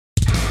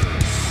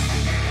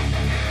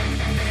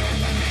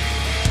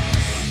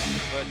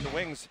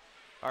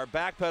are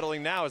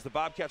backpedaling now as the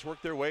Bobcats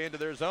work their way into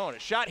their zone. A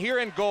shot here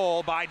in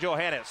goal by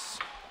Johannes.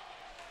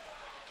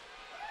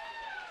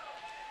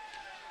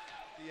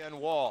 The end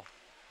wall.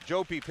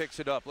 Jopi picks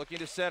it up, looking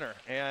to center,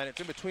 and it's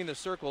in between the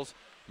circles.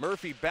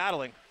 Murphy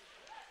battling.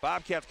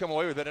 Bobcats come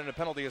away with it, and a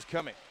penalty is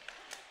coming.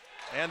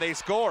 And they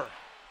score.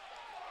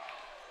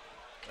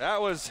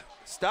 That was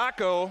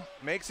Stocko,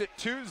 makes it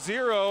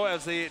 2-0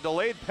 as the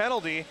delayed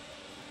penalty,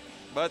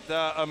 but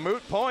a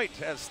moot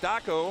point as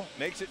Stocko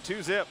makes it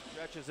 2-zip.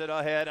 Stretches it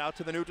ahead out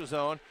to the neutral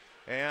zone,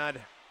 and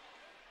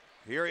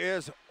here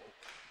is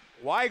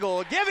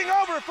Weigel giving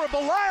over for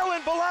Belisle,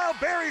 and Belisle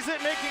buries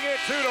it, making it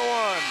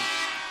 2-1.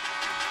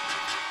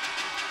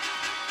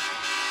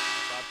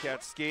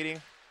 Bobcats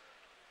skating.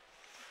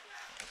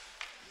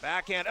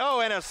 Backhand,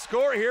 and a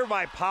score here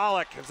by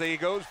Pollock as he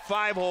goes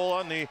 5-hole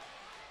on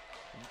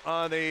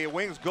the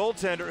Wings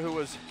goaltender who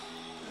was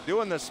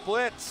doing the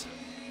splits.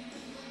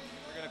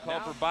 We're gonna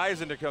call for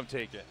Bison to come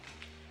take it.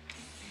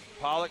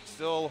 Pollock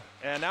still,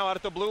 and now out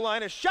at the blue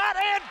line, a shot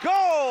and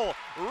goal!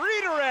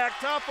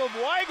 Redirect off of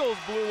Weigel's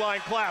blue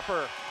line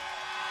clapper.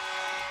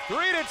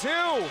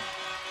 3-2.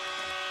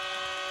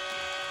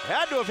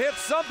 Had to have hit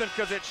something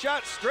because it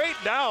shot straight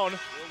down.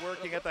 We're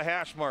working at the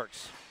hash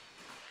marks.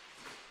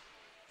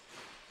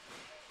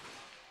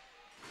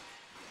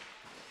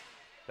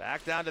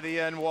 Back down to the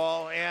end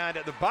wall, and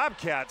the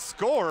Bobcats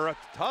score. A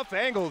tough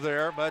angle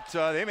there, but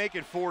they make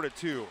it 4-2.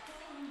 Still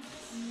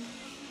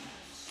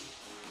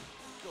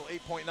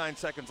 8.9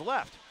 seconds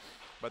left,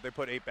 but they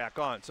put 8 back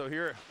on. So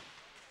here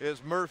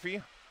is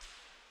Murphy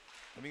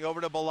coming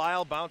over to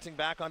Belisle, bouncing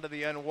back onto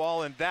the end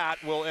wall, and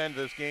that will end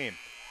this game.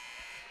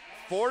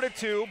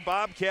 4-2,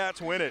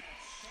 Bobcats win it.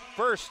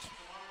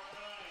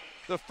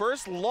 The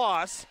first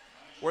loss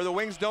where the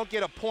Wings don't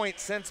get a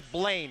point since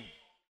Blaine.